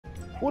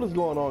What is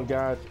going on,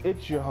 guys?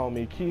 It's your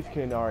homie Keith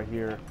Kennard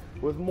here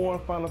with more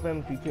Final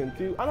Fantasy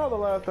X-2. I know the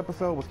last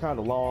episode was kind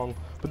of long,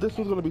 but this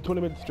one's going to be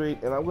 20 minutes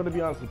straight, and I'm going to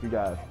be honest with you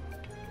guys.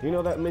 You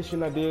know that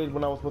mission I did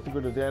when I was supposed to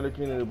go to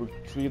Xanderkin and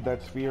retrieve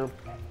that sphere?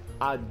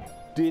 I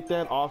did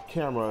that off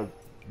camera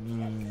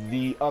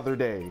the other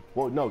day.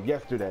 Well, no,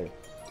 yesterday.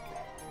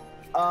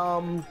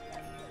 The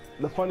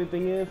funny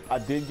thing is, I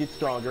did get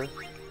stronger,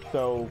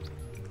 so,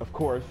 of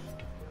course,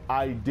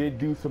 I did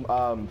do some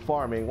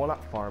farming. Well,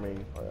 not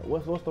farming.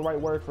 What's the right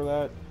word for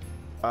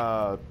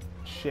that?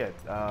 Shit.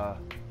 I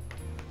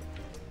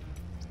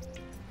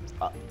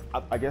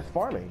guess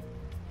farming.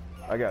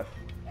 I guess.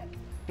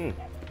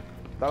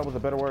 Thought it was a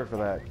better word for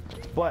that.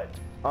 But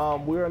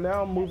we are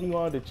now moving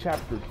on to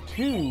Chapter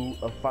 2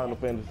 of Final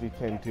Fantasy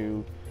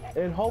X-2,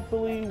 and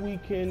hopefully we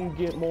can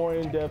get more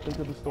in depth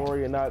into the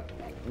story and not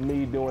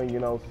me doing, you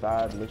know,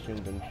 side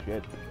missions and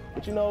shit.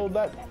 But you know,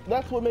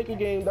 that's what makes a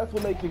game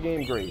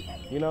great.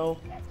 You know,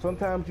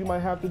 sometimes you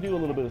might have to do a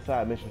little bit of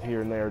side missions here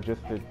and there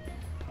just to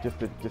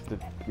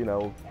you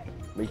know,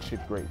 make shit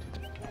great.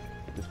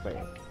 Just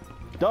saying.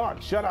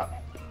 Dog, shut up.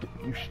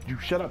 You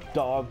shut up,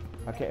 dog.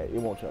 I can't. It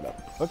won't shut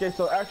up. Okay,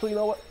 so actually, you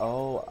know what?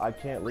 Oh, I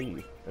can't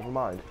leave. Never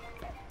mind.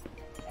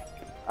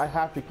 I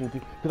have to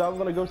continue because I was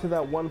gonna go to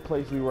that one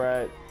place we were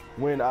at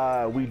when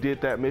we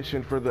did that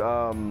mission for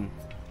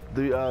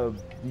the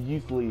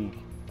youth league.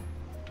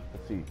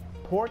 Let's see.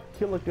 Port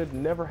Killicould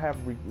never have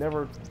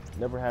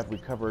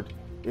recovered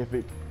if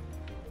it.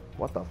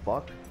 What the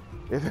fuck?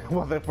 If it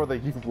wasn't for the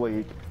youth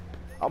league.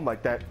 I'm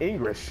like that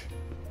English.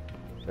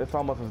 It's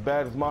almost as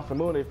bad as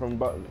Masamune from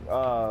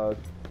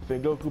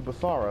Sengoku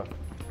Basara.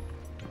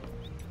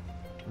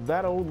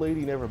 That old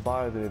lady never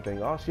buys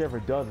anything. All she ever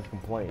does is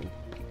complain.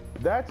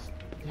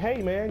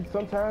 Hey man,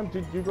 sometimes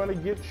you're gonna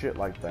get shit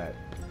like that.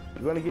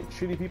 You're gonna get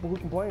shitty people who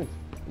complain.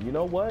 You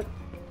know what?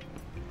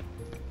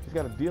 Just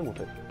gotta deal with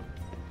it.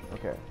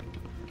 Okay.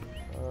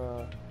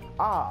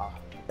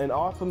 An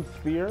awesome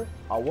sphere.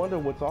 I wonder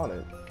what's on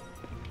it.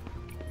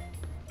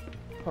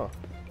 Huh.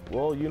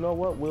 Well, you know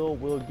what?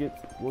 We'll get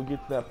to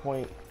that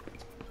point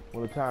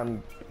when the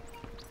time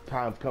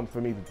comes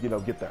for me to, you know,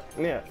 get there.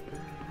 Yeah.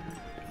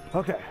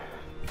 Okay.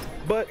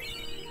 But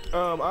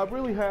I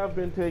really have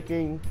been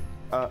taking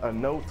a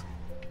note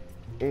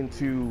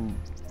into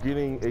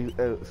getting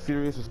as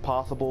serious as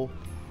possible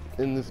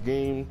in this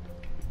game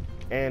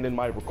and in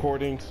my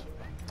recordings.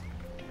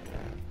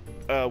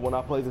 When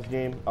I play this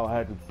game, I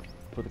had to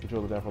put the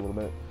controller down for a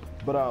little bit.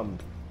 But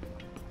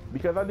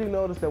because I do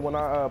notice that when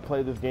I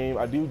play this game,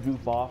 I do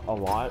goof off a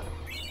lot.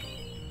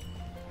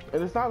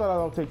 And it's not that I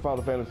don't take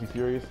Final Fantasy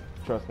serious.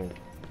 Trust me,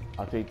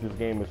 I take this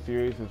game as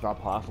serious as I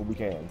possibly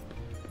can.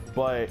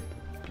 But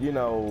you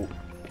know,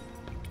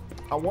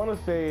 I want to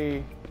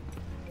say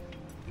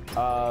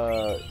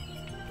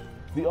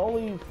the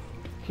only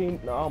I'm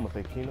gonna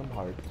say Kingdom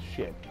Hearts.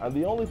 Shit.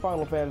 The only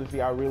Final Fantasy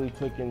I really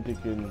took into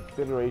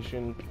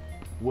consideration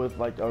with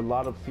like a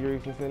lot of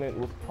seriousness in it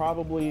was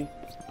probably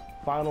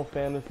Final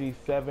Fantasy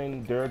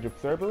VII Dirge of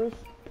Cerberus,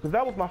 because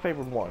that was my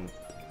favorite one.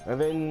 And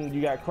then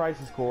you got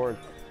Crisis Core,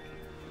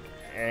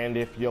 and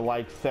if you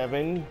like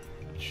 7,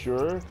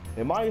 sure.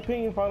 In my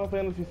opinion, Final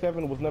Fantasy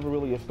VII was never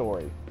really a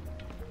story.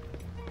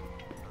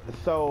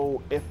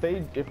 So if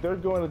they're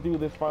going to do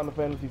this Final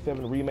Fantasy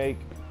VII remake,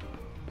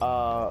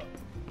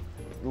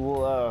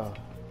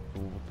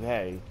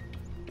 hey,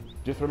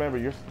 just remember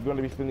you're going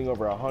to be spending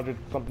over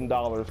 $100-something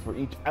for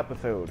each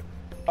episode.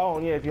 Oh,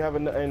 and yeah, if you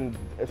haven't, and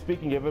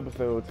speaking of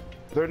episodes,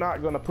 they're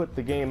not going to put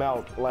the game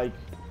out like,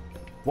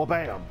 well,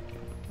 bam,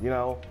 you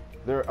know,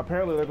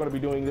 apparently they're going to be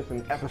doing this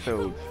in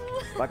episodes,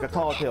 like a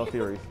Tall Tale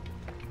series.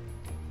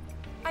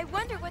 I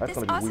wonder what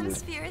this awesome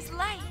sphere is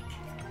like.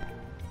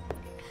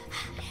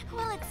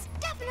 Well, it's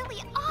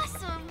definitely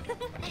awesome.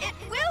 It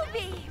will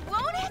be,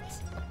 won't it?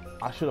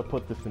 I should have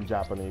put this in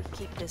Japanese.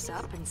 Keep this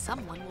up and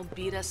someone will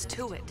beat us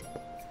to it.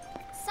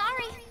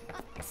 Sorry.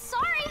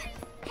 Sorry.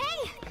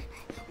 Hey,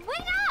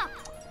 wait up!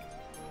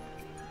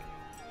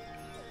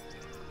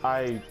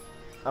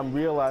 I'm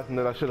realizing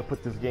that I should have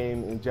put this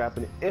game in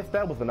Japanese. If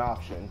that was an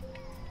option.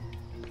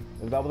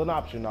 If that was an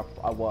option, I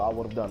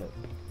would have done it.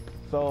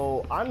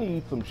 So I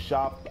need some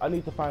shop. I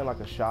need to find like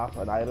a shop,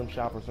 an item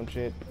shop or some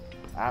shit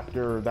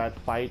after that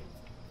fight.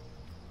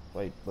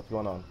 Wait, what's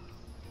going on?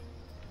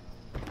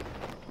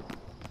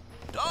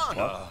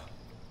 Donna!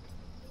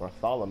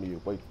 Bartholomew.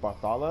 Wait,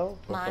 Bartholo?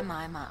 My.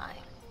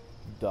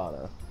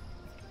 Donna.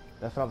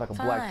 That sounds like a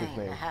black chick's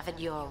name. Have it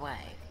your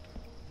way.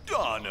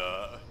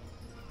 Donna!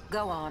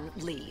 Go on,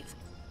 leave.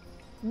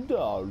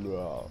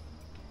 Donna.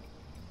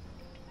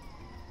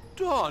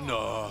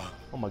 Donna!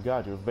 Oh my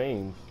god, your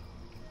veins.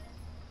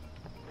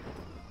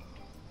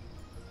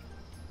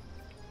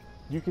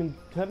 You can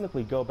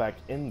technically go back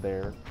in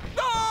there.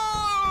 No!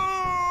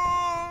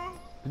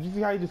 Did you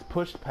see how he just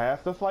pushed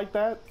past us like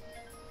that?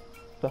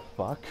 The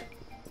fuck?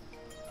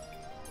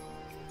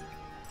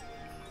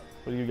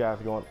 What are you guys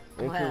going?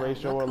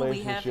 Interracial well, look who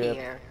we have relationship.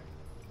 here.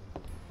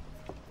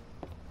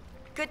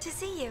 Good to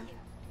see you.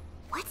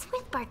 What's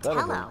with That is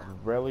Bartello? a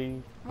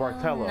really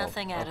Bartello.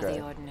 Nothing out of Okay.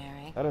 the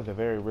ordinary. That is a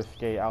very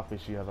risque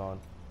outfit she has on.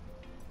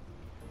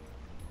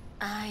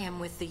 I am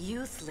with the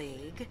Youth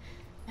League,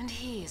 and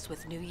he is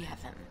with New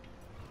Yevon.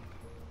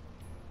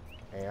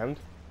 And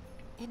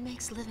It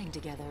makes living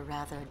together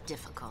rather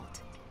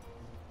difficult.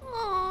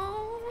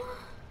 Oh.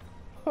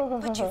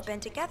 But you've been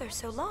together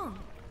so long.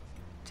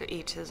 To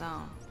each his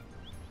own.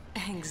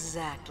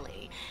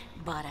 Exactly.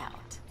 Butt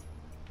out.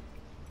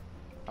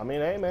 I mean,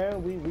 hey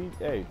man,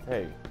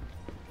 hey.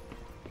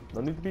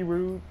 No need to be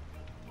rude.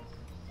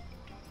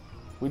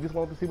 We just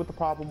wanted to see what the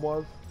problem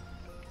was.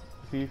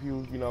 See if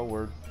you know,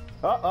 were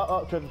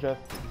treasure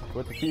chest.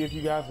 But to see if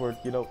you guys were,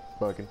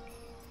 bugging.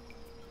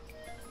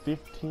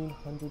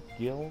 1,500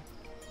 gil?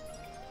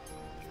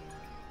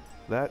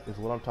 That is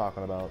what I'm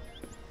talking about.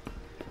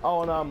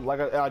 Oh, and like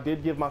I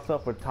did give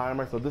myself a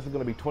timer, so this is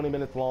going to be 20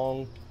 minutes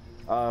long.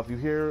 If you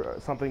hear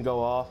something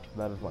go off,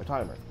 that is my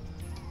timer.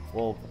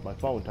 Well, my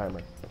phone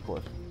timer, of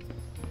course.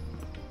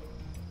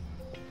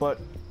 But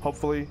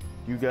hopefully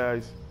you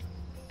guys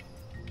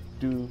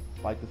do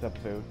like this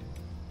episode.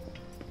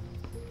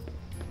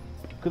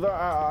 Because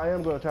I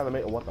am going to try to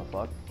make... What the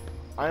fuck?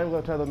 I am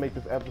going to try to make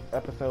this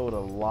episode a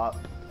lot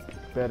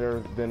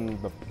better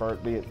than the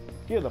first...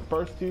 the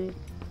first two.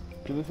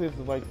 Because this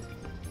is like...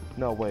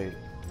 No, wait.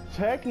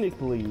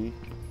 Technically,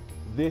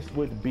 this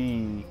would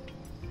be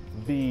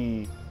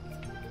the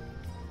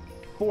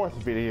 4th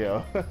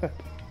video.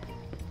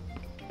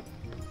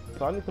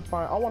 So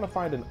I want to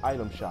find an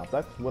item shop.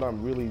 That's what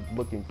I'm really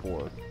looking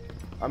for.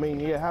 I mean,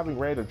 yeah, having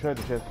random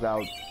treasure chests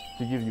out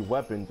to give you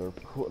weapons or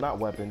not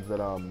weapons, but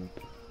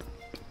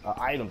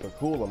items are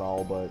cool and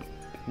all, but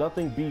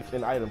nothing beats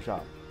an item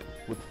shop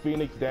with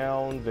Phoenix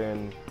Downs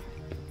and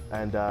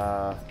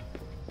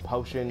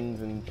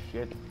potions and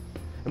shit.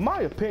 In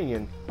my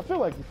opinion, I feel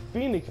like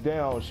Phoenix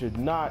Downs should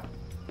not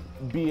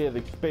be as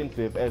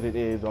expensive as it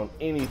is on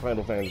any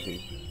Final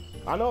Fantasy.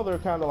 I know they're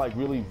kind of like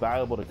really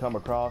valuable to come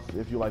across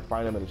if you like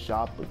find them in a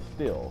shop, but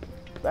still,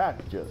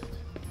 that's just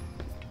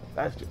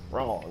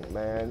wrong,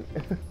 man.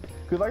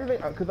 Because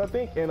I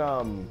think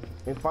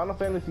in Final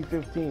Fantasy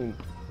 15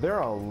 they're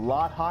a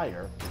lot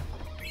higher.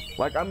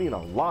 Like, I mean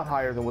a lot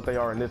higher than what they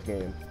are in this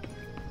game.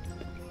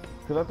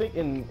 Because I think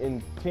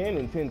in 10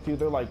 and 10-2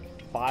 they're like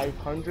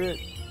 500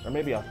 or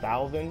maybe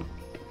 1,000.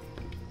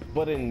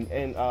 But in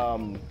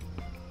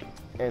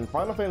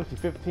Final Fantasy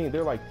 15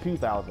 they're like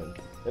 2,000.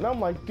 And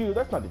I'm like, dude,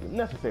 that's not even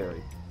necessary.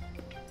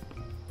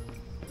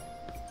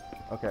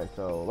 Okay,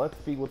 so let's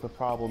see what the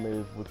problem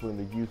is between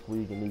the Youth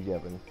League and New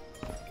Yevon.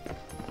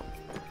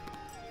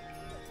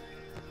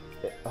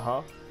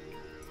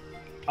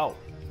 Oh,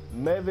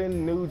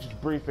 Mevin Nuge's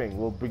briefing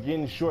will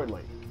begin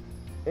shortly.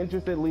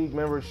 Interested League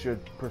members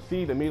should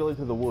proceed immediately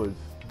to the woods.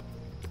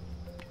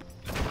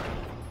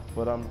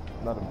 But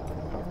nothing.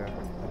 Okay.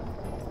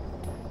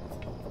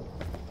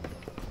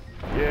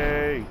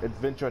 Yay!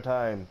 Adventure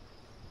time.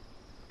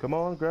 Come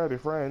on, grab your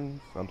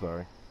friends. I'm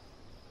sorry.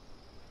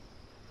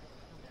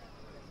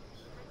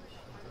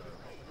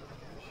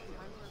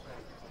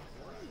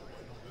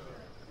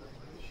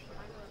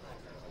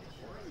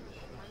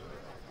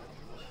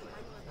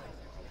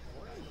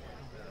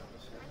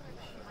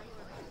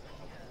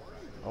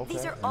 Okay.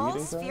 These are all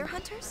sphere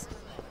hunters?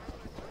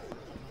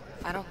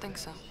 I don't think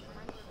so.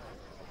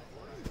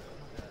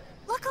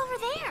 Look over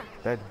there.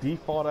 That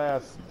default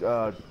ass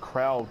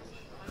crowd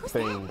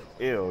thing.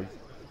 Ew.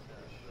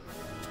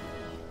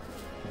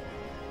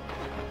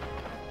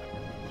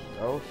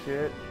 Oh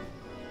shit.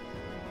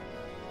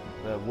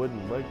 That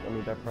wooden leg,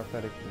 that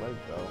prosthetic leg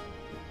though.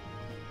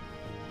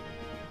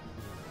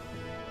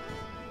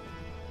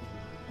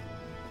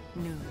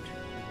 Nude.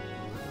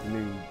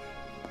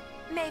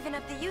 Maven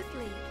of the Youth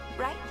League,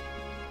 right?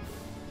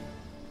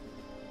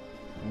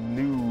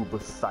 Noob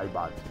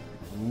Cybot.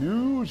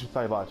 Nuge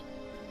Cybot.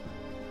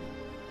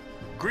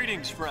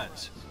 Greetings,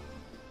 friends.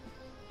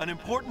 An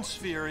important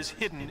sphere is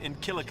hidden in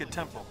Kilika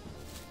Temple.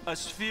 A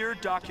sphere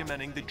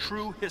documenting the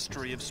true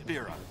history of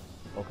Spira.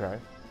 Okay.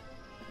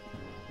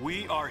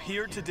 We are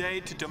here today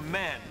to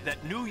demand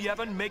that New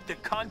Yevon make the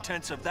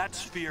contents of that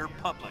sphere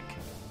public.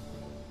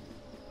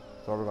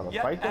 So we're gonna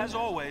Yet, fight them? as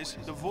always,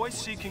 the voice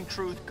seeking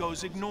truth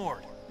goes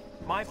ignored.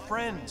 My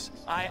friends,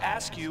 I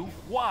ask you,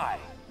 why?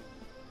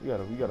 You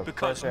gotta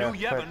Because New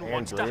Yevon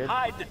wants to Android.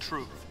 hide the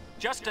truth,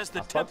 just as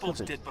the I fucks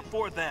temples with it. did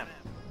before them.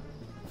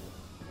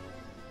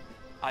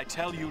 I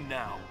tell you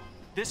now,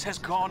 this has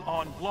gone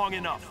on long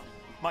enough.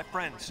 My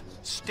friends,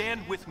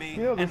 stand with me,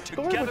 The and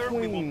story together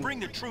we will between bring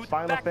the truth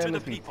Final back Fantasy to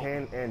the people.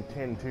 10 and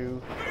 10-2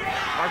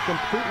 are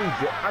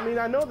completely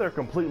I know they're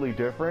completely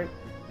different,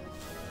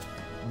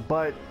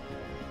 but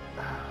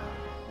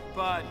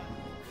But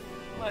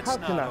let's how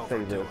not can I say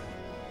overdo this? it.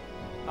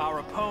 Our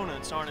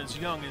opponents aren't as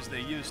young as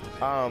they used to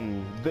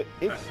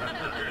be.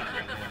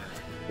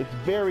 It's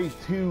very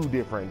too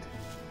different.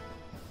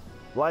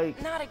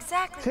 Like, Not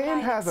exactly 10 what I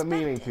has a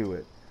meaning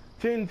expected.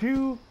 to it.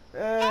 10-2,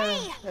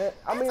 Hey,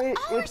 I mean,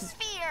 our it's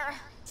sphere.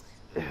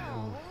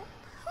 Oh,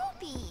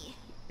 Poopy.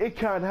 it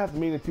kind of has a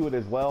meaning to it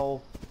as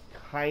well,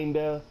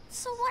 kinda.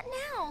 So what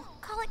now?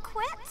 Call it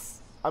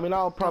quits? I mean,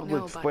 I'll probably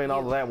know explain about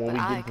all of that when you, we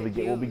but get I into the could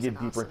game. When we use get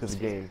an deeper into awesome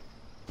the game.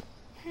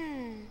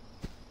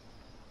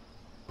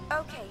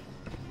 Okay.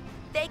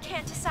 They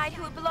can't decide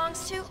who it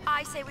belongs to.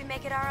 I say we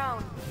make it our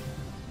own.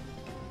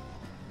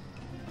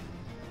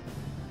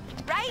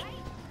 Right?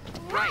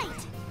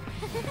 Right!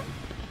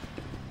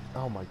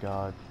 Oh my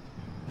god.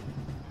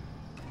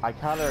 I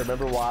kind of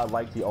remember why I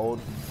like the old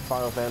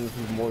Final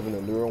Fantasies more than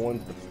the newer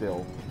ones, but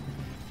still.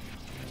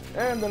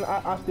 And then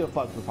I still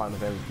fuck with Final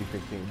Fantasy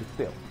 15, but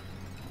still.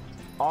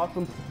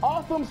 Awesome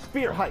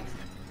sphere heist.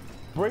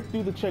 Break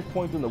through the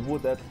checkpoints in the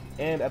woods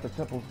and at the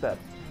temple steps.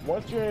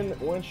 Once you're in,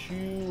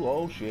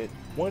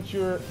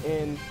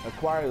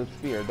 acquire the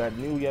sphere that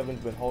New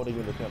Yevon's been holding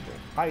in the temple.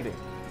 Hiding.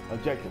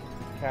 Objective.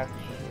 Cast.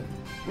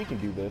 We can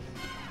do this.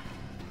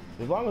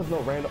 As long as no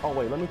random. Oh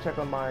wait, let me check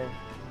on my.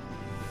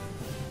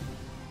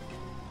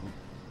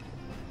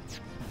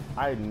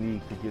 I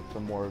need to get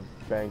some more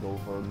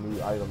bangles or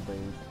new item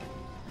things.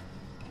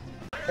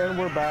 And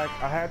we're back.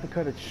 I had to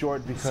cut it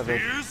short because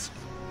Spheres?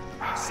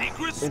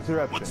 Secrets? of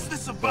interruption. What's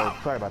this So,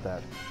 about? sorry about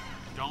that.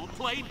 Don't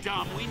play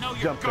dumb. We know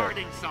you're Jump there.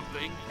 guarding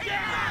something.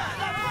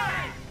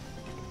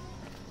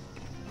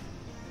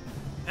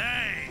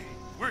 Hey,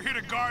 we're here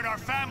to guard our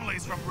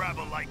families from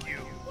rebel like you.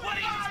 What are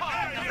you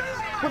talking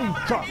about? What are you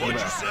talking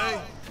What'd you about?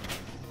 say?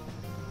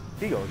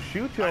 He gonna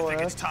shoot I your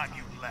think ass. it's time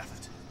you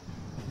left.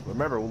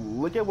 Remember,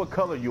 look at what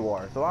color you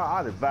are. So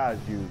I'd advise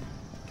you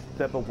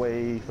step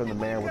away from the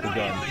man with the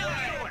gun.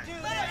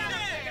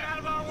 Get out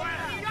of our way!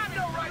 You got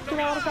no right to Get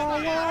out of our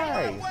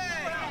way!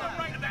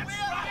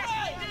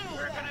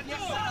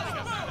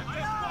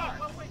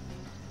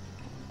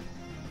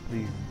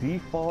 These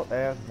default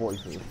ass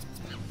voices.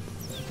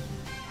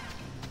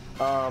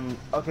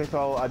 Okay,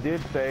 so I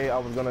did say I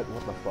was gonna,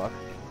 what the fuck?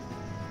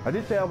 I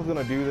did say I was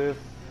gonna do this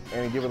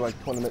and give it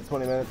like 20 minutes.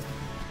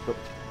 So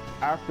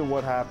after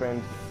what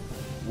happened,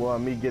 well,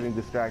 me getting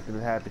distracted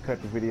and had to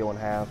cut the video in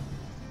half,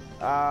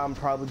 I'm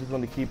probably just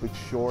gonna keep it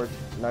short,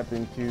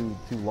 nothing too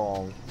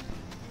long.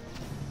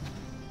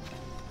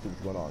 Let's see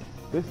what's going on.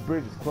 This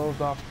bridge is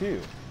closed off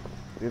too.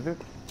 Is it?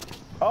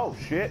 Oh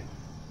shit!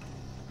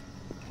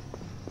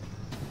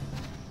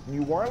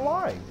 You weren't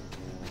lying.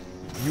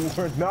 You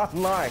were not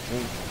lying.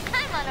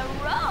 I'm on a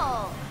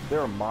roll! There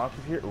are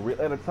monsters here.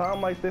 At a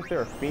time like this, there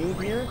are fiends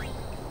here.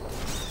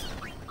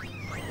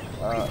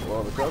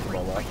 Well, the joke's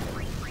about that.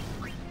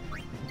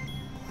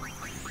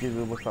 Give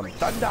it with some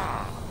thunder.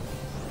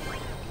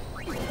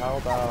 How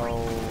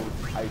about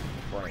ice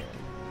brand?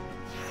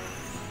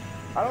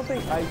 I don't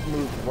think ice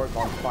moves work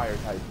on fire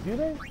types, do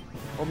they?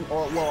 Or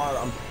well,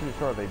 I'm pretty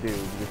sure they do.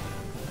 Just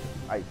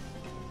ice.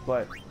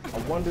 But I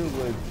wonder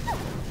would.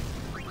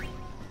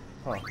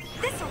 Huh.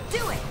 This'll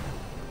do it.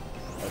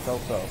 Let's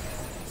hope so.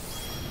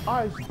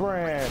 Ice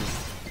brand.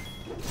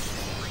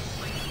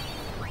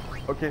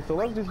 Okay, so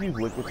let's just use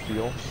liquid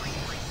steel.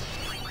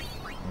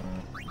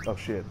 Oh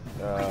shit.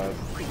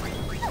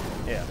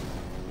 Yeah.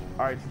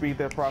 All right, speed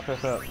that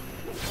process up.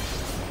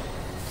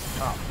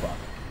 Oh fuck.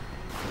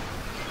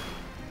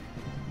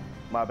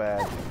 My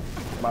bad.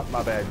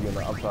 My bad,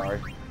 Yuna. I'm sorry.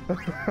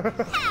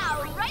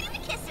 Ow! Right in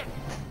the kisser!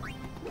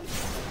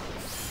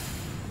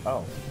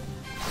 Oh.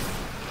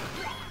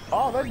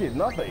 Oh, that did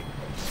nothing.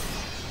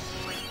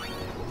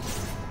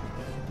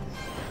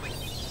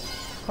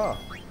 Huh.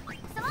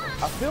 So long!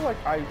 I feel like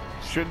I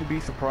shouldn't be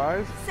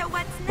surprised, So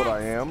what's next? but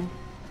I am.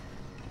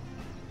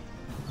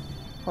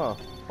 Huh.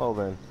 Well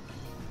then.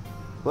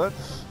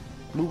 Let's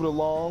move it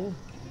along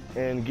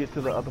and get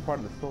to the other part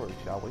of the story,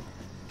 shall we?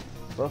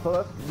 Well,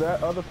 so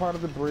that other part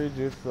of the bridge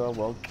is,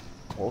 well,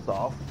 closed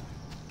off.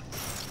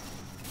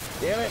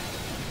 Damn it!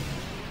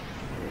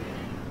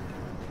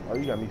 Oh,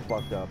 you got me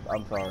fucked up.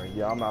 I'm sorry.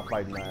 Yeah, I'm not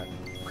fighting that.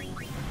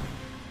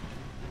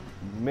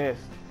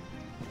 Missed.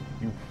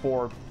 You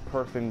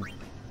four-person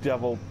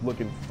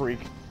devil-looking freak.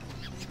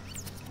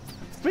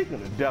 Speaking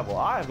of the devil,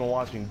 I have been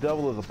watching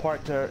Devil as a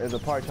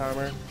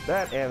Part-Timer.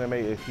 That anime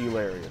is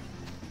hilarious.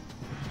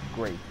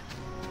 Great.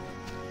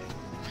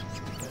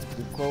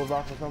 Just close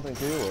off or something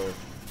too, or?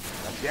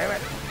 God damn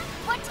it!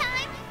 What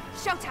time?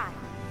 Showtime.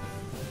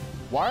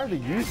 Why are the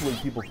usually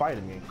people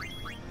fighting me?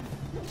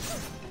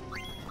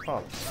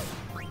 Huh.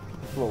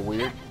 It's a little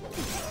weird.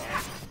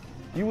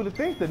 You would have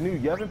think the New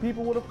Yevon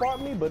people would have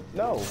fought me, but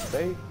no,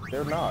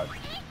 they're not.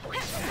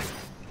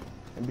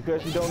 And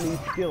because you don't need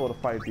skill to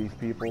fight these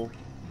people,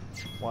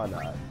 why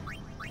not?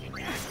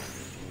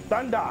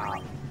 Thunder!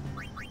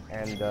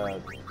 And,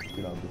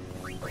 you know,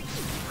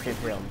 just hit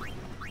him.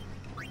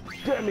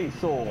 Demi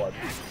sword!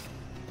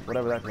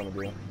 Whatever that's gonna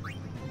do.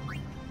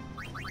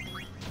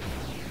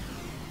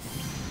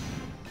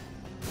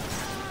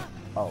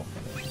 Oh.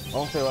 I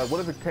don't say, like, what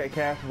if it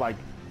casts, like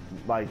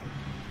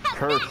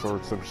curse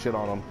or some shit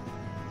on them?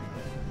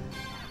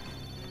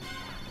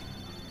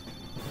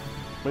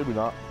 Maybe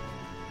not.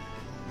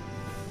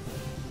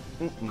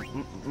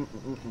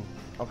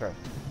 Okay,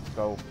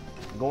 so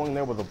going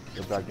there with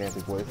a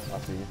gigantic wave. I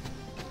see.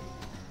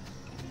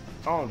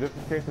 Oh, just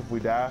in case if we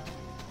die,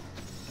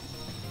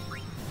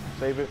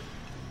 save it.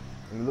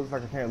 And it looks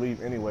like I can't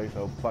leave anyway,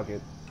 so fuck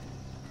it.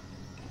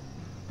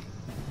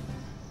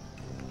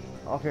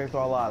 Okay, so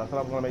I lied. I said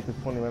I was gonna make this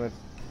 20 minutes,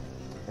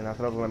 and I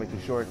said I was gonna make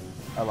this short.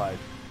 I lied.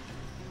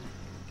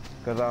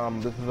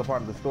 Because this is a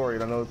part of the story,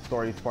 and I know the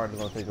story's part is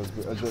gonna take a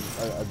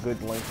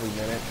good lengthy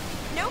minute.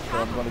 No So I'm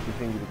problem. gonna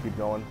continue to keep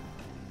going.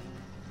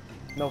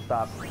 No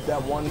stop.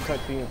 That one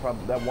cutscene,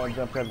 that one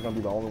jump cut is gonna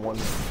be the only one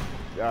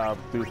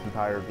through this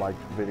entire like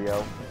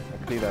video. I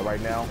can see that right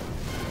now,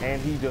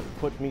 and he just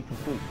put me to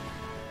sleep.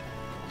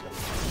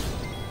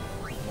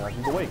 Now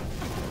he's awake.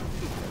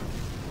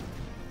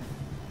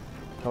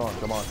 Come on,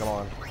 come on, come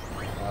on.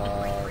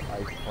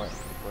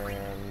 Ice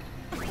brand.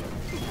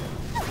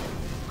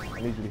 I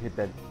need you to hit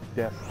that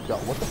death bell.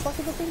 What the fuck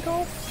is the thing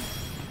called?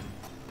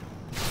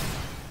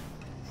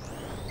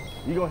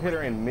 You gonna hit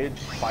her in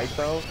mid-fight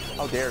though?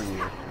 How dare you?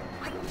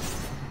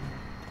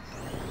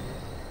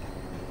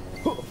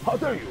 How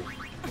dare you?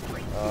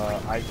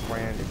 Ice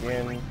brand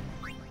again.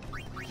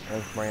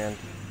 Ice brand.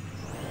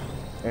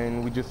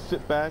 And we just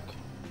sit back,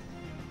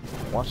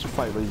 watch the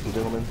fight, ladies and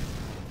gentlemen.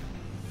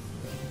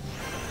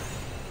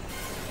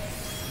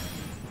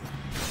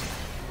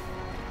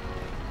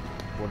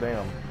 Well,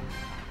 damn.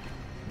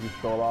 You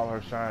stole all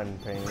her shine,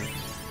 Pain.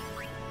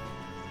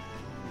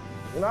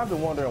 And I've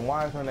been wondering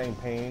why is her name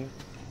Pain?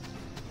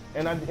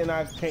 And I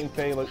can't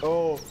say like,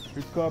 oh,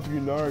 it's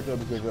copying Naruto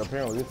because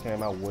apparently this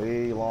came out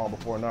way long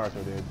before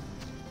Naruto did.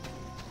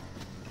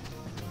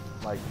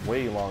 Like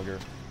way longer.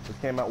 This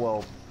came out,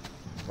 well,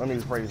 let me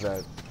rephrase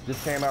that.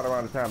 This came out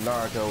around the time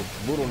Naruto,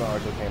 little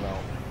Naruto came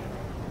out.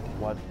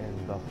 What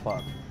in the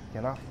fuck?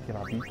 Can I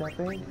beat that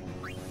thing?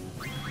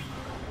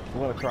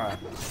 We're gonna try.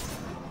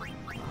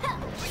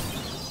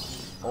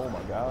 Oh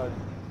my god.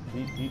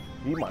 He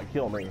might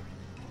kill me.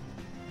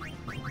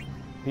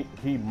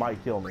 He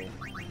might kill me.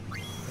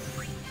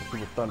 Let's see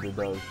what Thunder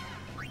does.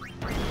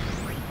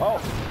 Oh!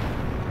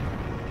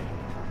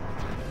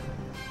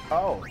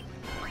 Oh!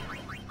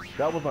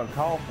 That was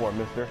uncalled for,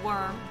 mister.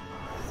 Worm.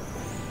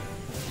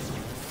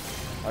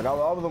 Like, I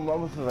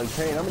was like,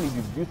 Pain, I'm gonna need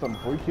you to do something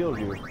before he kills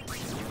you.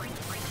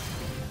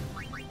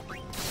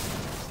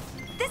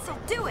 This'll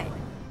do it.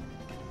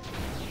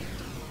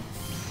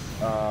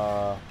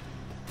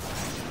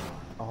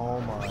 Oh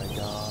my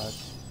god.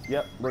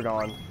 Yep, we're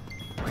gone.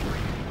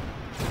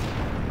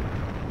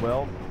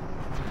 Well,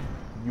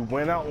 you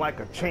went out like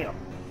a champ.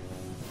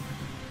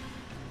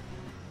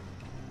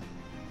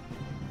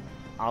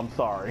 I'm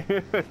sorry.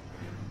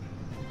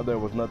 There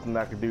was nothing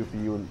I could do for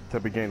you to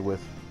begin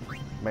with,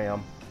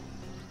 ma'am.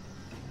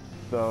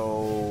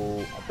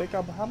 So, I think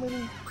how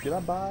many did I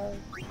buy?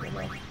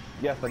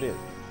 Yes, I did.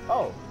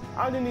 Oh,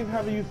 I didn't even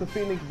have to use the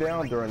Phoenix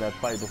down during that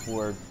fight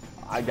before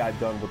I got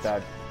done with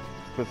that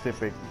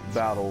specific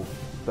battle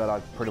that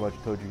I pretty much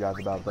told you guys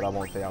about that I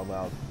won't say out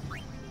loud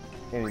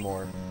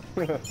anymore.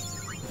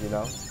 You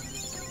know?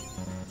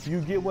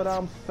 You get what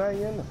I'm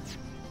saying?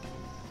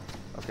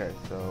 Okay,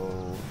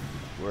 so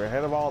we're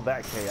ahead of all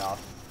that chaos.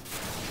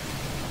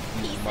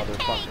 You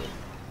motherfucker.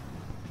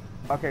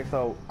 Okay,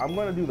 so I'm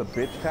gonna do the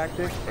bitch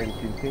tactic and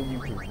continue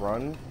to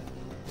run.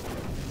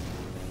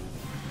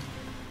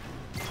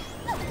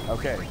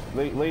 Okay,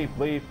 leave,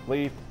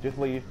 just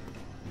leave.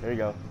 There you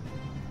go.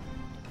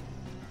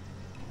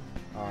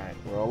 Alright,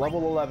 we're at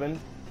level 11,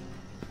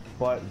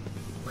 but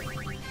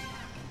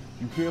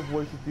you hear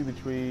voices through the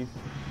trees.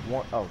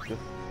 Oh,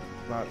 just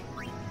not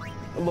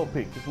a little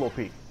peek, just a little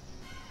peek.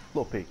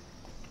 Little peek.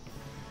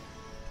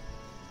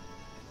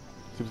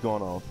 See what's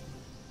going on.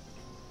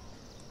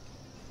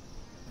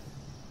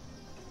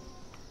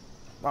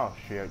 Oh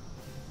shit.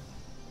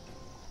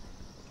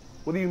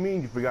 What do you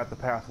mean you forgot the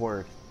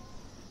password?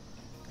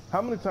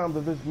 How many times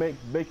does this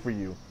make for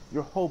you?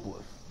 You're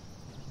hopeless.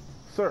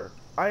 Sir,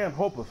 I am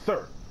hopeless,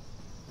 sir.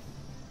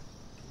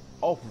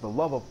 Oh, for the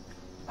love of...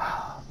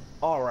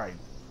 Alright,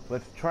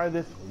 let's try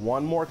this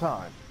one more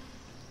time.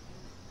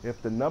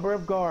 If the number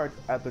of guards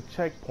at the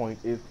checkpoint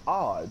is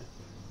odd,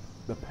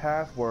 the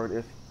password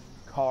is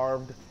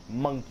carved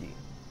monkey.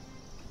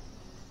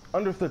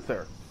 Understood,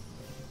 sir.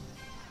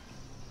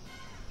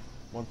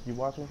 Want to keep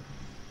watching?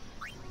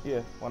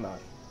 Yeah, why not?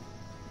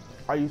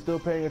 Are you still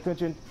paying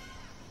attention?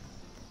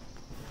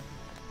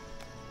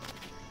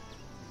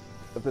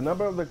 If the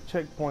number of the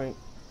checkpoint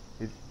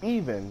is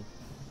even,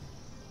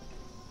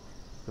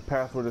 the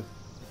password is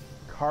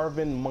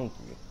carven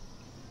monkey.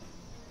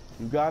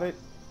 You got it?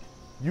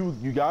 You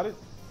got it?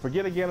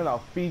 Forget again and I'll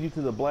feed you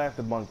to the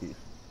blasted monkeys.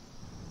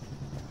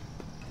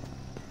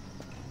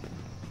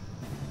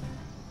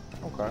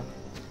 Okay.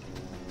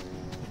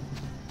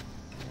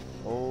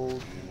 Oh,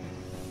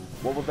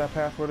 what was that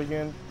password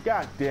again?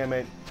 God damn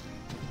it.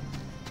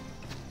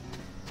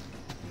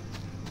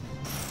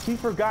 She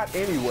forgot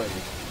anyway.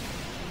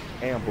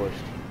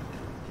 Ambushed.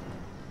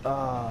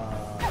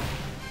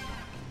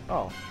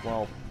 Oh,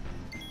 well.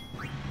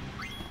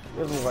 It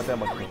doesn't look like that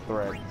much of a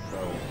threat, so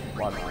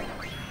why not?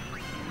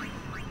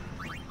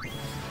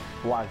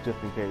 Block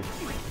just in case.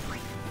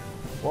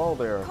 Whoa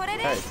there.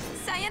 Hey.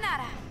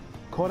 Sayonara.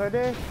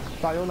 Korede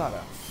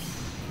sayonara.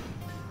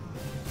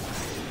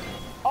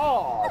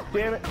 Oh,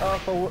 damn it.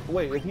 So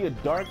wait, is he a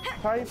dark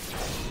type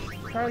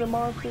kind of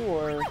monster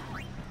or?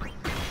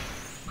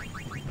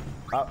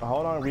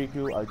 Hold on,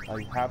 Riku. I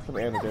have some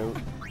antidote,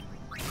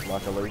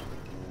 luckily,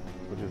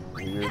 which is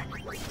weird.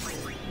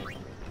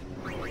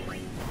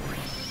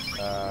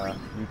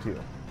 You too.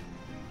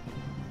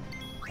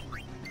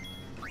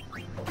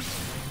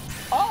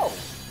 Oh!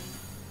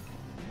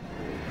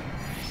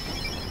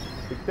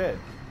 It's dead.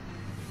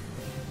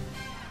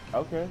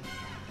 Okay.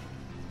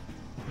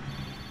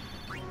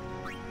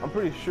 I'm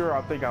pretty sure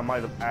I think I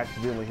might have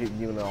accidentally hit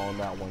Yuna on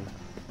that one.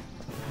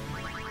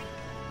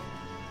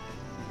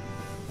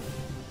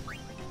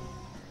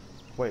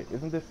 Wait,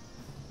 isn't this...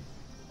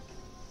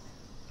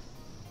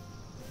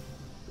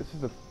 This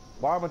is a...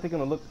 Why am I taking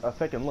a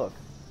second look?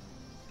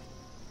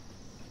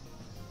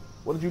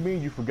 What did you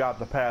mean you forgot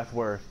the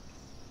password?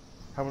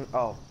 How many...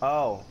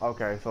 Oh,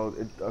 okay, so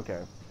it's...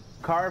 Okay.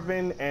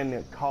 Carven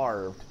and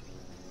carved.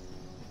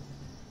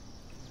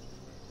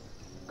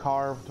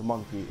 Carved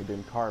monkey, and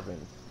then carven.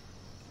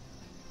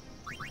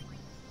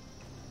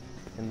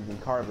 And then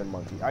carven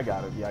monkey. I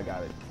got it, yeah, I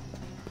got it.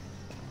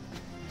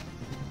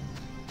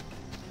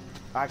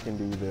 I can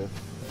do this.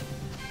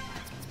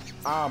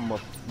 I'm a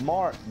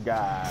smart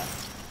guy.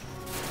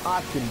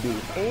 I can do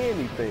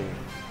anything.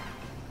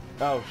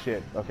 Oh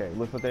shit, okay,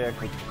 looks like they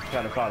actually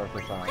kind of caught us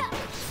this time.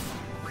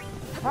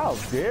 How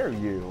dare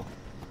you?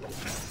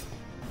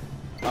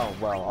 Oh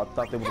well, I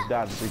thought they would have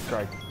died in 3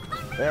 strikes.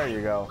 There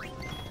you go.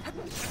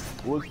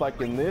 Looks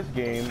like in this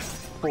game,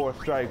 4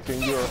 strikes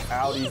and you're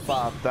Audi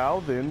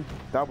 5000.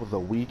 That was a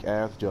weak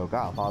ass joke.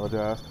 I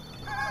apologize.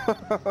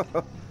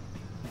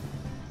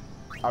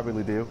 I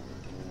really do.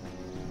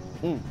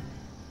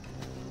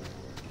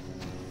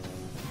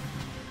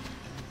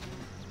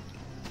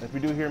 If you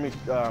do hear me,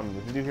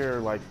 if you do hear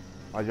like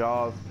my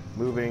jaws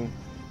moving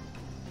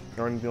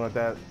or anything like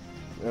that,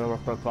 you know,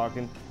 if I start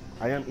talking,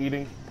 I am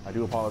eating. I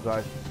do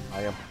apologize.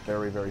 I am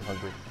very, very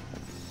hungry.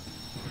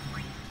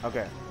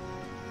 Okay,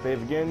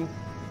 save again.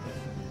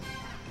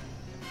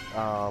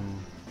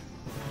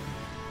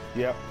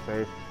 Yep,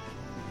 save.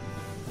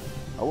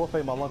 I will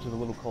say my lunch is a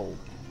little cold.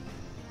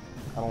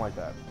 I don't like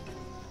that.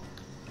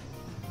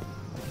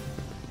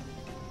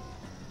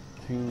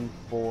 2,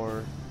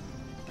 4,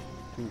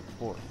 2,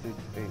 4, 6,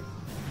 8.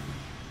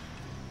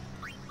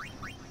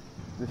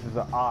 This is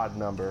an odd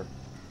number.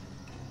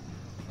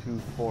 2,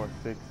 4,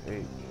 6,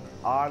 8.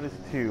 Odd is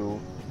 2,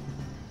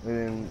 and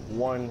then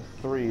 1,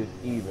 3 is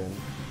even.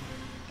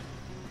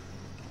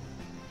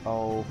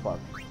 Oh fuck,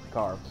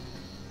 carve.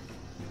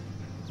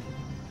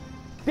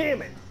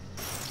 Damn it!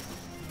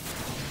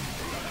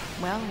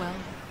 Well.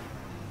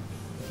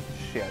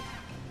 Shit.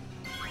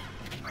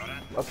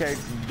 Okay,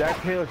 that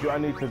tells you I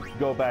need to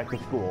go back to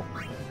school.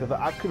 Because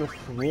I could have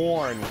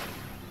sworn...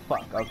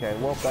 Fuck, okay,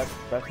 well,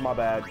 that's my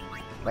bad.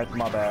 That's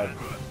my bad.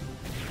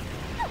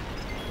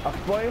 A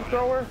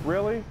flamethrower?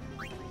 Really?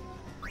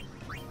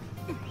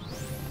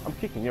 I'm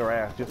kicking your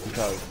ass just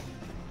because.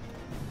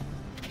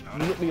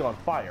 You lit me on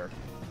fire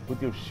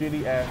with your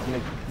shitty ass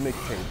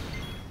mixtape.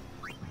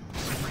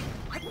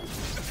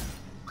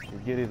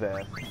 Get his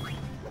ass.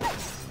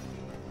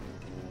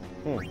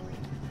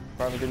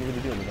 Probably didn't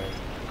really do anything.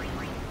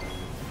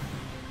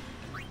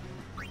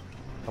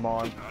 Come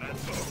on.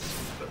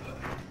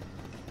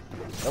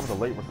 That was a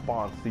late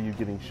response to you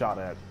getting shot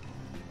at.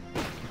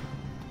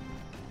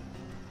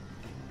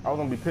 I was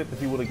gonna be pissed if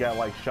he would have got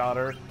like shot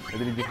her, and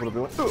then he just would have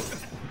been like, ugh.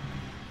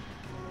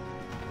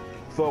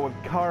 So a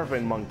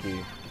carven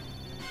monkey.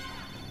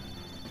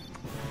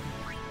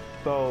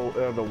 So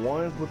the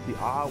ones with the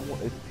odd one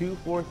is 2,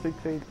 4,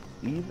 6, 8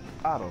 even?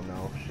 I don't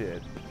know.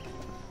 Shit.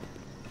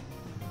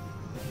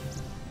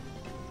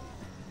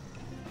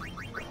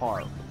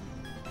 Carve.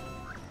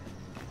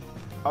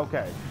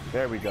 Okay,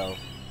 there we go.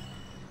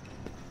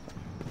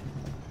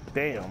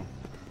 Damn.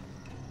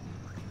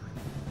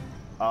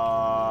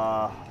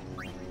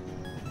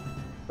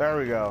 There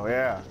we go,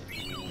 yeah.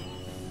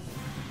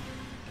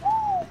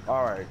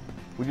 Alright.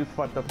 We just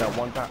fucked up that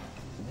one time.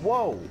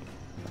 Whoa!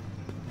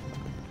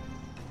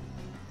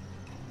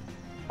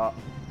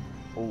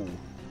 Ooh.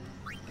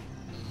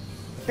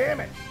 Damn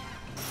it!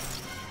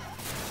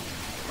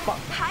 Fuck.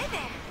 Hi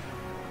there.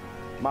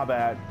 My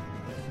bad.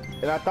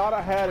 And I thought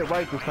I had it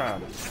right this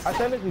time. I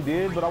technically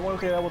did, but I want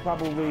to say that was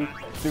probably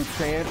through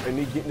chance and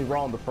me getting it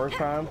wrong the first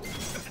time.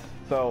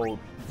 So,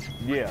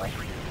 yeah.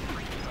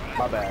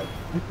 My bad.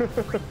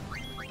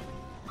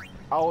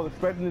 I was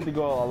expecting it to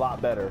go a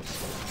lot better.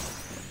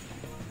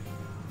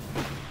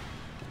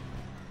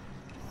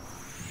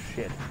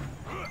 Shit.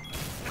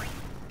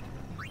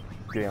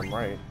 Damn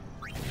right.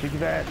 Kick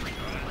that.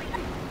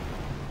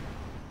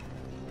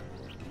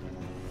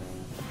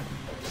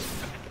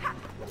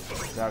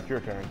 Now it's your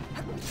turn.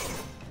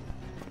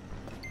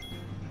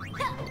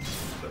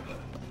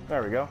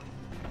 There we go.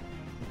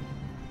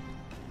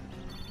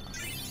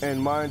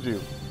 And mind you,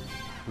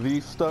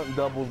 these stunt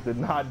doubles did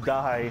not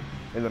die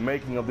in the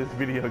making of this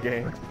video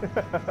game.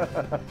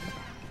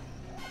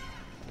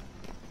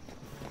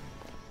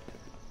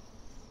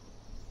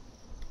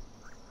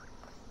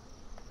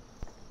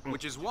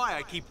 Which is why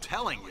I keep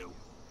telling you.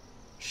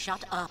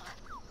 Shut up.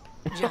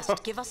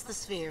 Just give us the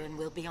sphere and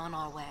we'll be on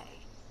our way.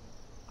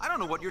 I don't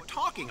know what you're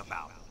talking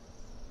about.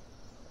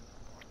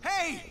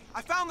 Hey!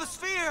 I found the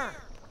sphere!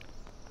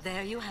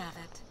 There you have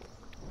it.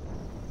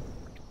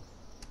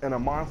 And a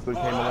monster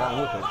came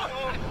along with it.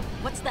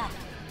 What's that?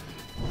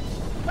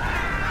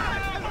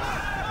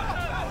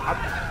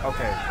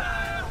 Okay.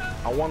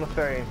 I want to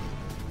say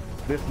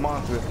this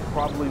monster is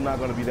probably not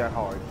going to be that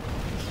hard.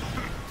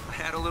 I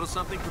had a little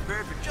something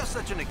prepared for just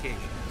such an occasion.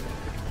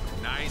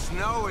 Nice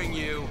knowing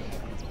you.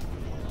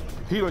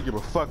 He don't give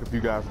a fuck if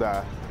you guys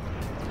die.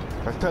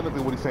 That's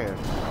technically what he's saying.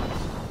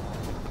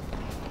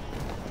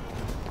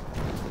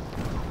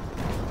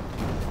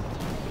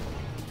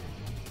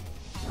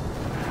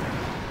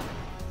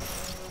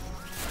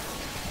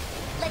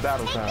 Let's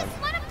Battle take time. this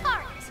one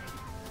apart.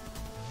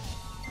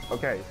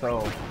 Okay,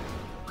 so...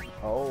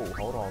 Oh,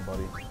 hold on,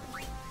 buddy.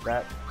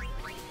 That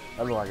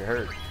looked like it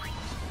hurt.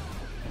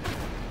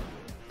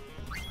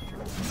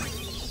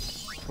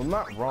 If I'm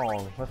not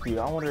wrong, let's see,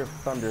 I wonder if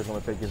Thunder is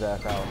gonna take his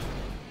ass out.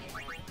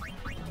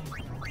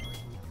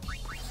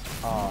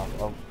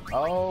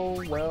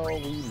 Oh, well,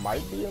 we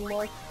might be in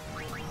luck.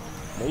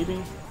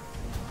 Maybe.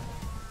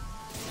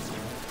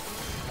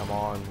 Come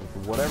on,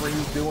 whatever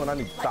he's doing, I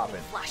need to stop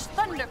it. Flash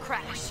Thunder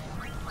Crash.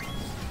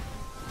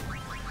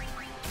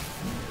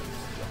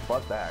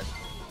 Fuck that.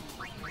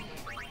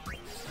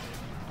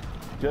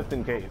 Just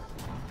in case.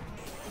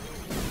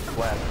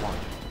 Flash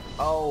punch.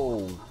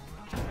 Oh.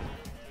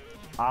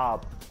 I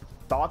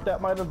thought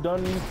that might have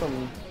done me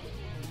some...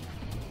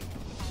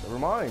 Never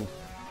mind.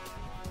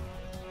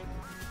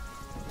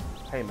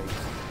 Hey, mate.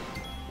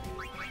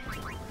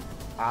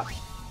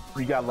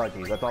 You got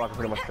lucky. That's all I can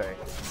pretty much say.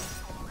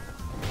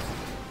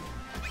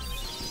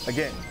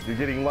 Again, you're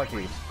getting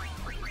lucky.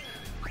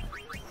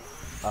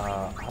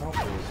 I don't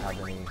really have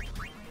any...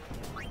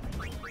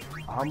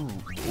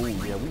 Ooh,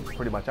 yeah, we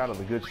pretty much out of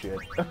the good shit.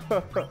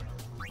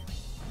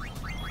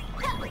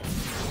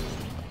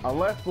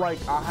 Unless, like,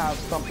 I have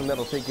something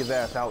that'll take his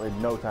ass out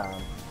in no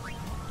time.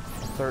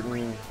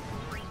 Certain...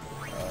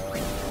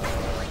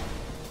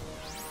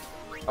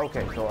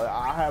 Okay, so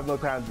I have no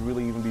time to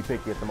really even be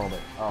picky at the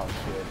moment. Oh,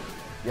 shit.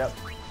 Yep.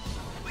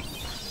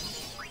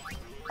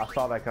 I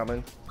saw that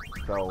coming,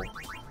 so...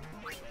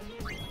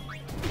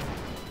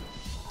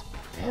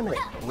 Damn it,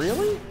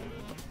 really?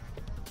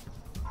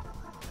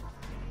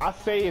 I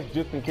say it's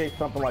just in case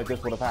something like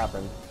this would have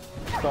happened.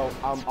 So,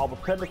 I was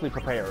technically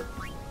prepared.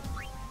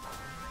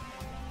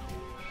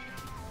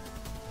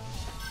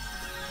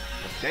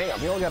 Damn,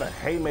 he only got a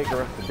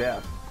haymaker us to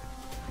death.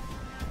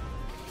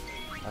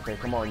 Okay,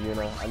 come on,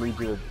 Yuna. I need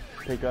you to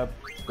pick up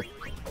the...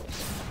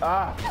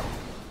 Ah!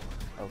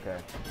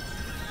 Okay.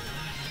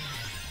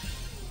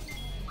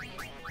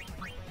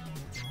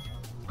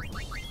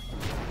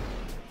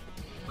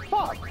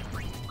 Fuck!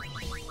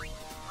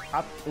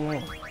 I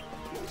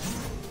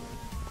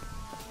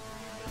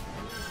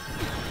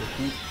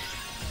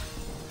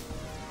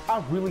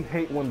really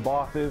hate when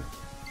bosses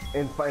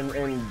in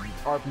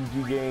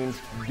RPG games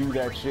do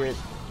that shit.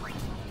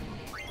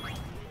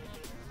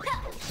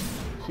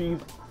 She's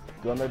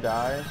gonna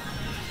die.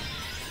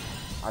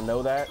 I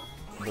know that,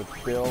 but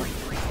still.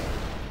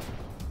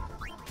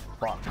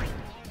 Fuck.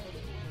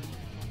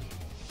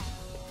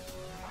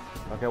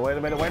 Okay, wait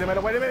a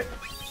minute.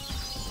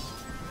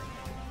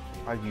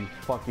 Are you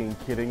fucking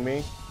kidding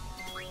me?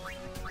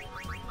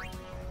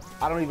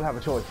 I don't even have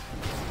a choice.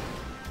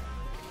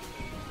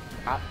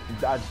 I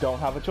don't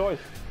have a choice.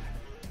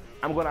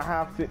 I'm gonna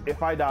have to,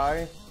 if I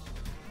die,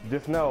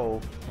 just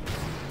know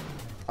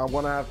I'm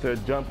gonna have to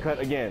jump cut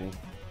again.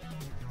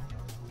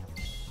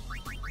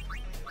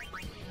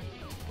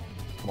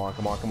 Come on.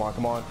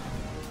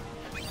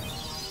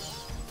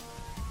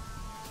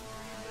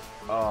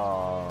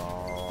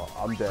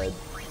 I'm dead.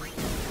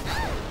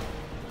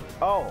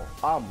 Oh,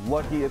 I'm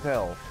lucky as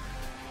hell.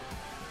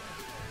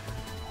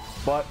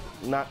 But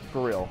not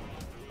for real.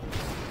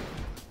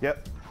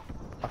 Yep,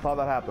 I saw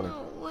that happen.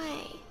 No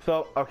way.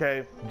 So,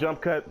 okay, jump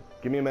cut.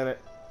 Give me a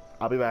minute.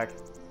 I'll be back.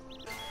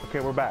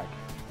 Okay, we're back.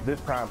 This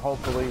time,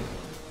 hopefully,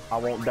 I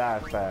won't die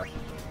as fast.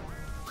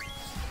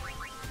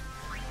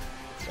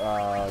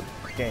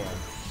 Scan.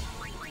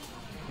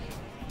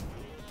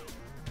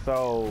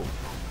 So,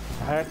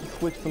 I had to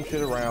switch some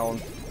shit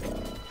around.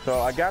 So,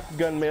 I got the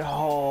gunman.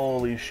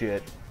 Holy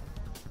shit.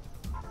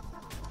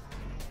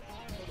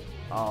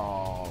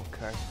 Oh,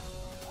 okay.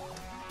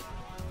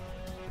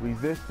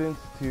 Resistance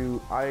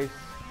to ice,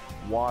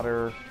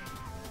 water.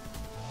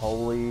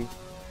 Holy.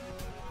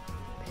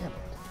 Damn it.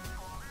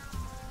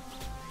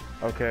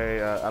 Okay,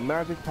 a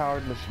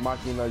magic-powered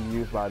machina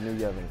used by New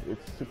Yevon.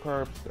 Its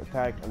superb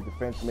attack and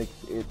defense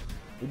makes it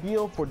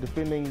ideal for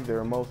defending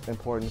their most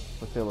important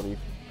facilities.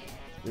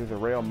 There's a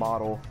rail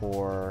model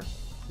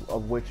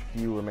of which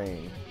few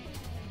remain.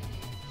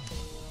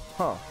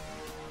 Huh.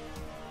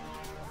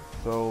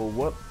 So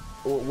what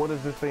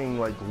is this thing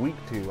like weak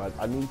to?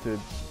 I need to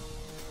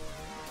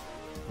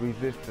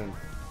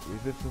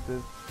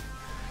resistances.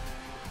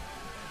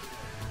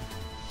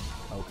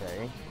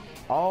 Okay.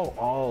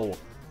 Oh,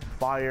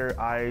 fire,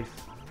 ice,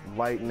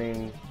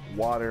 lightning,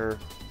 water.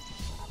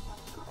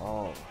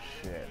 Oh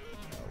shit.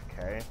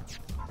 Okay.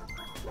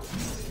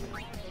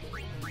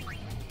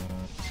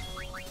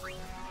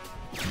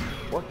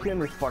 What can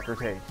this fucker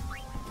take?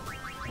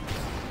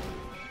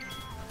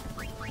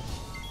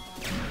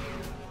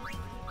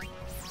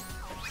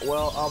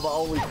 Well, I'll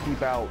only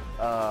keep out,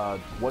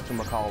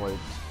 whatchamacallit,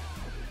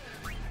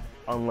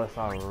 unless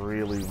I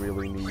really,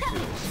 really need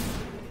to.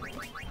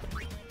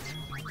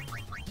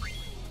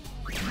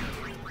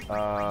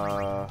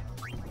 I'm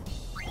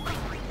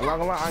not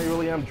gonna lie, I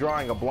really am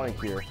drawing a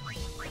blank here.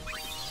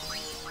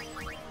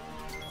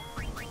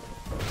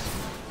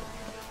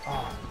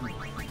 Oh, you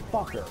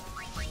fucker.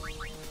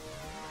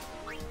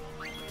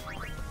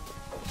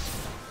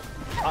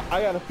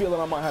 I got a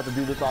feeling I might have to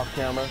do this off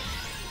camera.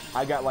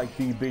 I got like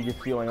the biggest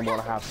feeling I'm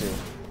gonna have to.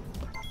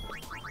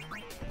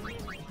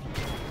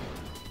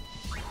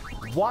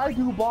 Why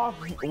do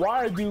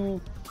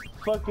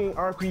fucking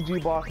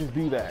RPG bosses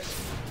do that?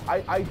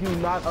 I do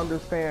not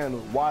understand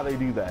why they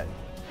do that.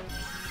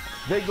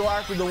 They go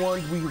after the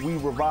ones we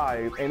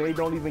revive and they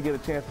don't even get a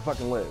chance to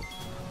fucking live.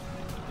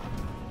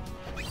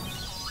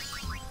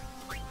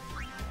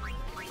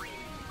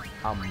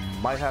 I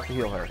might have to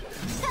heal her.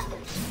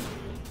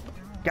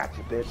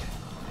 Gotcha, bitch.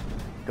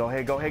 Go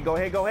ahead, go ahead, go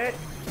ahead, go ahead.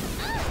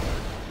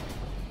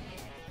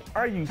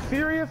 Are you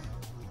serious?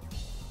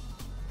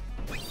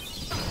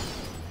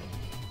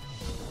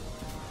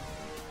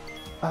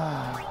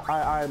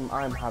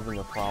 I'm having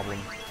a problem.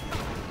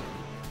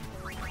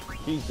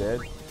 She's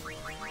dead.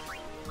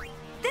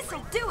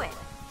 This'll do it.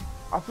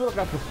 I feel like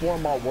I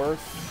perform my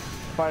worst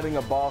fighting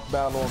a boss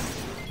battle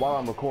while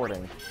I'm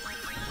recording.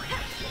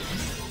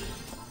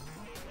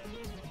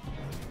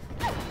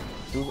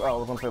 I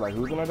was gonna say, like,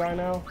 who's gonna die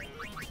now?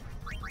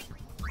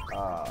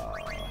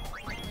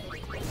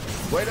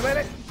 Wait a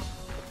minute!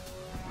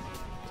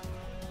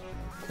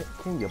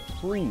 Can you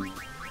please?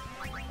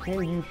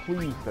 Can you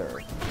please, sir?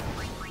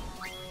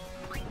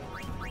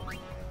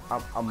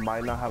 I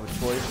might not have a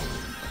choice,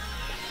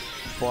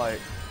 but...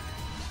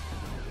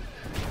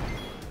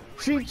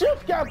 She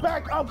just got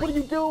back up! What are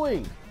you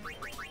doing?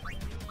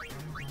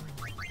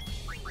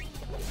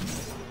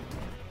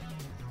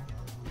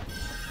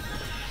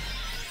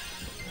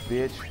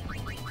 Bitch.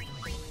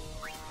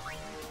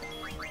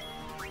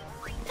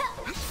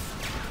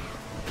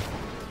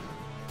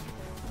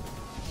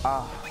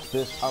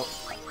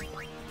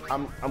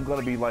 I'm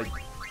gonna be like,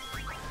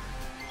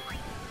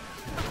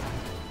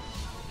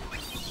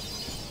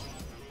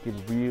 get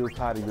real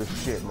tired of your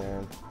shit,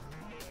 man.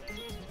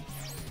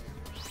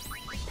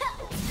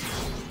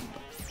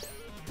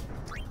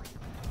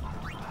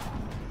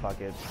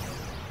 Fuck it.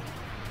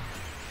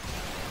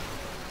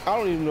 I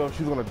don't even know if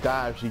she's gonna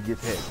die if she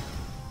gets hit.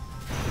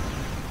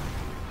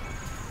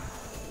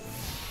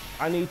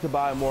 I need to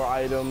buy more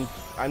items.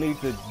 I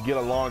need to get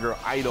a longer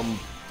item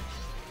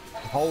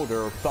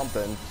holder or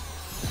something.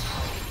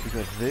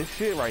 Because this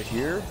shit right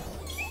here.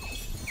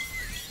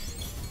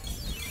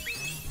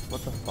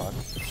 What the fuck?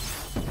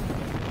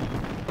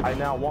 I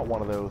now want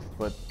one of those,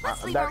 but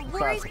Let's leave that's our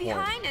worries the point.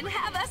 behind and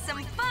have us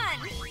some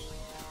fun.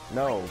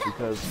 No,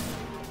 because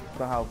that's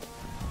not how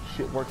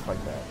shit works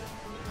like that.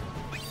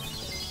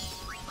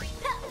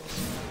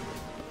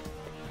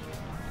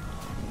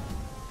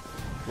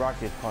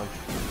 Rocket punch.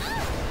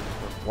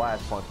 Or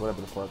blast punch,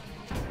 whatever the fuck.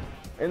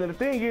 And then the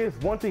thing is,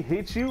 once it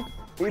hits you,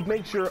 it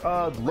makes your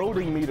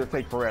loading meter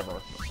take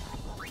forever.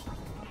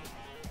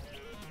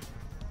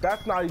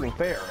 That's not even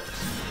fair.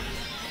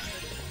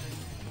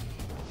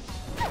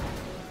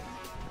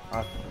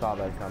 I saw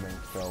that coming,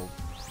 so.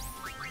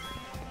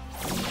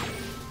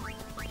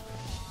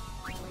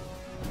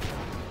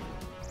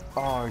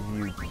 Are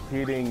you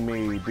kidding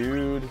me,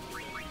 dude?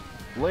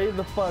 Lay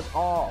the fuck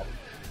off.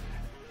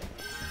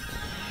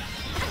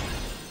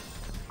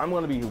 I'm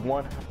gonna be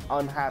one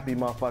unhappy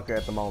motherfucker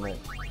at the moment.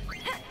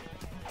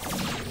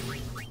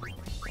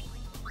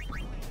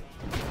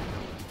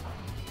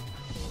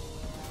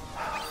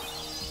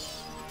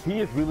 He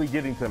is really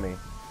getting to me.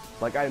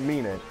 Like, I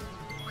mean it.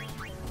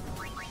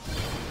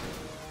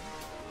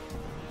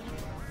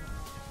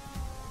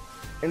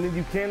 And then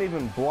you can't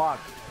even block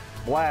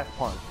blast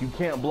punch. You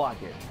can't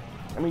block it.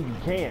 I mean, you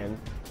can,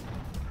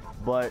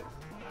 but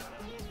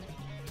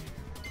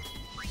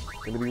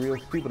it's gonna be real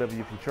stupid of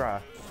you if you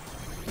try.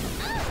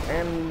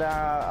 And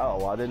oh,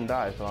 well, I didn't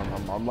die, so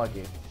I'm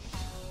lucky.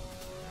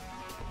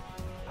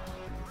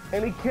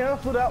 And he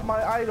canceled out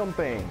my item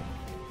thing.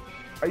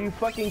 Are you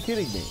fucking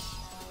kidding me?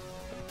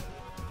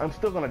 I'm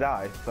still gonna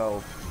die,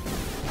 so.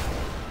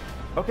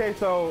 Okay,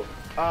 so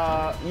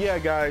yeah,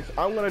 guys,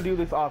 I'm gonna do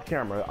this off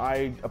camera.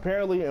 I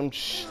apparently am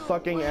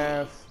sucking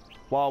ass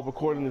while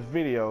recording this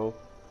video,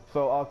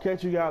 so I'll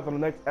catch you guys on the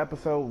next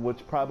episode,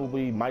 which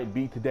probably might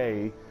be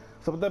today.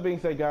 So with that being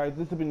said, guys,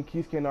 this has been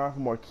Keys KNR. For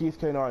more Keys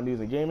KNR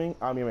news and gaming,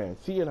 I'm your man.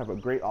 See you and have a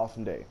great,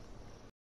 awesome day.